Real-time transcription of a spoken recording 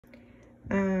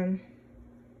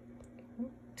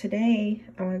Today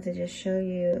I wanted to just show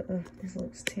you. Oh, this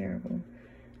looks terrible.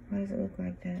 Why does it look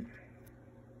like that?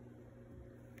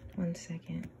 One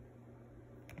second.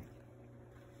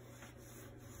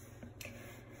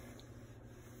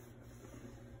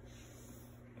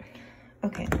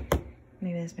 Okay,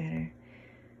 maybe that's better.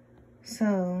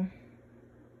 So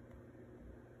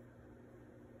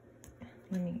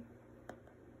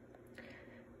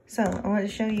I want to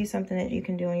show you something that you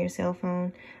can do on your cell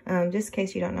phone. Just in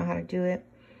case you don't know how to do it.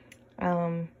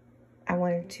 I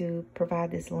wanted to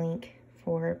provide this link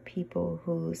for people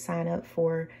who sign up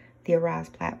for the Arise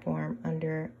platform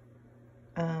under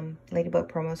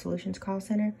Ladybug Promo Solutions Call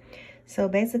Center. So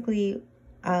basically,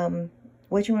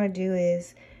 what you want to do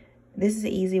is, this is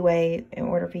an easy way in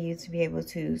order for you to be able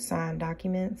to sign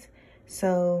documents.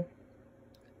 So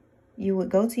you would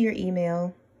go to your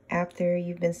email after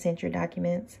you've been sent your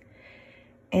documents.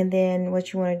 And then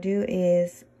what you want to do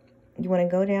is you want to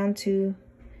go down to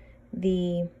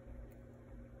the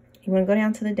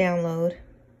download,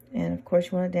 and of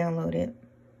course you want to download it.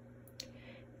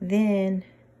 Then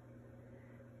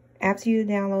after you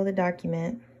download the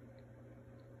document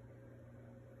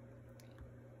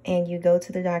and you go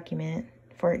to the document,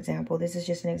 for example, this is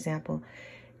just an example.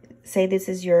 Say this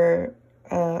is your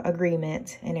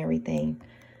agreement and everything.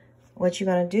 What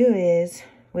you're going to do is,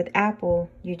 with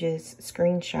Apple, you just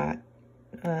screenshot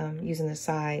using the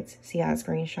sides. See how I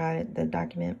screenshotted the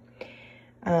document?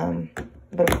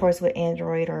 But of course with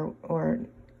Android or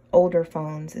older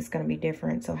phones, it's going to be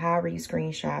different. So however you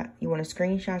screenshot, you want to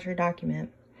screenshot your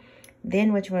document.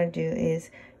 Then what you want to do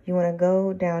is you want to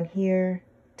go down here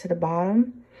to the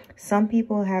bottom. Some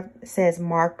people says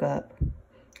markup.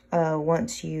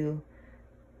 Once you,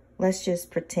 let's just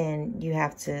pretend you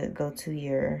have to go to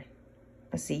your,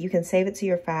 let's see, you can save it to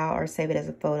your file or save it as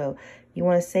a photo. You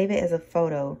want to save it as a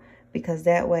photo because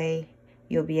that way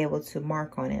you'll be able to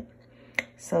mark on it.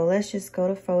 So let's just go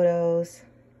to photos.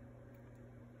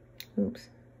 Oops,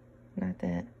 not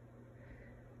that.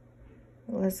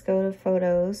 Let's go to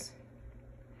photos.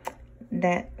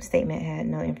 That statement had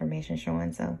no information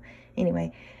showing. So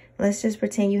anyway, let's just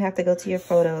pretend you have to go to your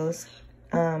photos.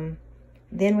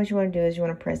 Then what you want to do is you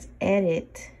want to press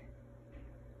edit.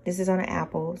 This is on an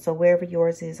Apple, so wherever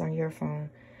yours is on your phone.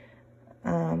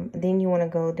 Then you want to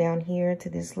go down here to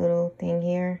this little thing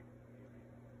here.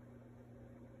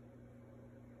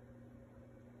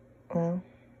 Well,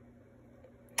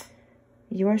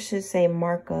 yours should say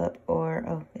markup, or,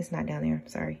 oh, it's not down there.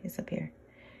 Sorry, it's up here.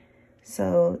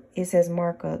 So it says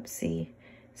markup, see.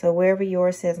 So wherever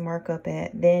yours says markup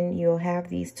at, then you'll have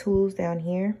these tools down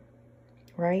here,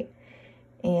 right?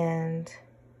 And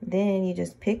then you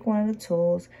just pick one of the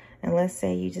tools, and let's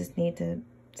say you just need to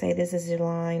say this is your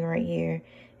line right here,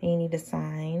 and you need to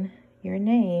sign your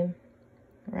name,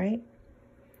 right?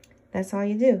 That's all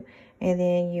you do. And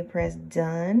then you press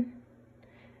done.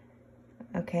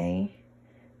 Okay,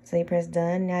 so you press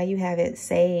done. Now you have it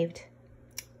saved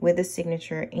with a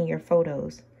signature in your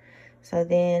photos. So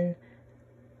then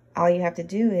all you have to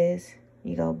do is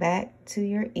you go back to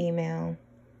your email.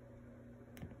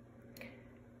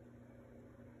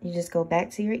 You just go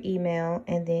back to your email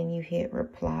and then you hit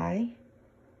reply.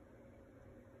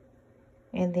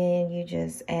 And then you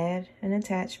just add an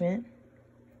attachment.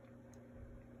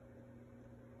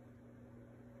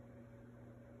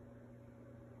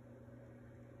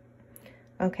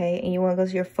 Okay, and you want to go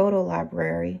to your photo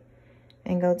library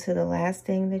and go to the last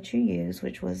thing that you used,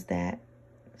 which was that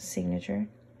signature.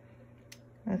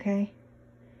 Okay.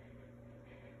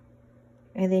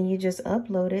 And then you just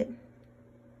upload it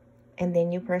and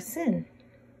then you press send.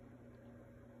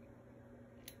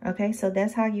 Okay, so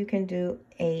that's how you can do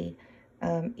a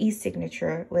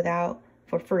e-signature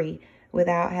for free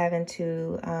without having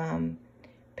to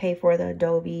pay for the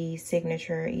Adobe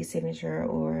signature, e-signature,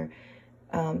 or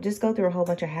just go through a whole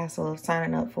bunch of hassle of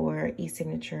signing up for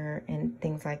e-signature and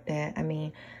things like that. I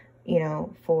mean, you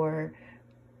know, for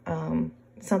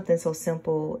something so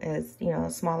simple as, you know,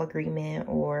 a small agreement,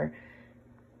 or,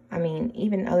 I mean,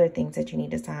 even other things that you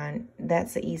need to sign,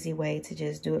 that's an easy way to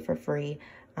just do it for free.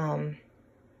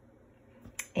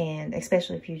 And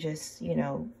especially if you just, you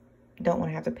know, don't want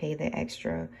to have to pay the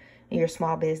extra. You're a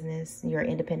small business, you're an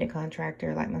independent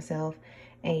contractor like myself,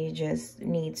 and you just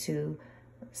need to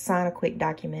sign a quick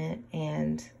document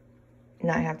and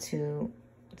not have to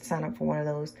sign up for one of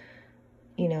those,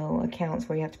 you know, accounts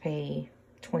where you have to pay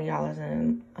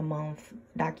 $20 a month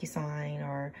DocuSign,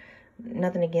 or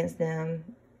nothing against them,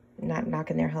 not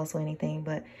knocking their hustle or anything,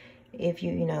 but if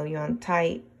you know, you're on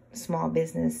tight small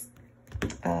business,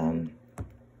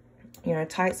 you're in a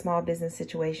tight small business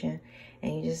situation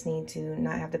and you just need to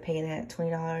not have to pay that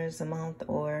 $20 a month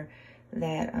or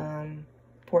that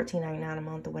 $14.99 a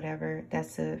month or whatever.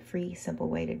 That's a free, simple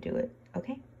way to do it.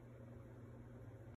 Okay.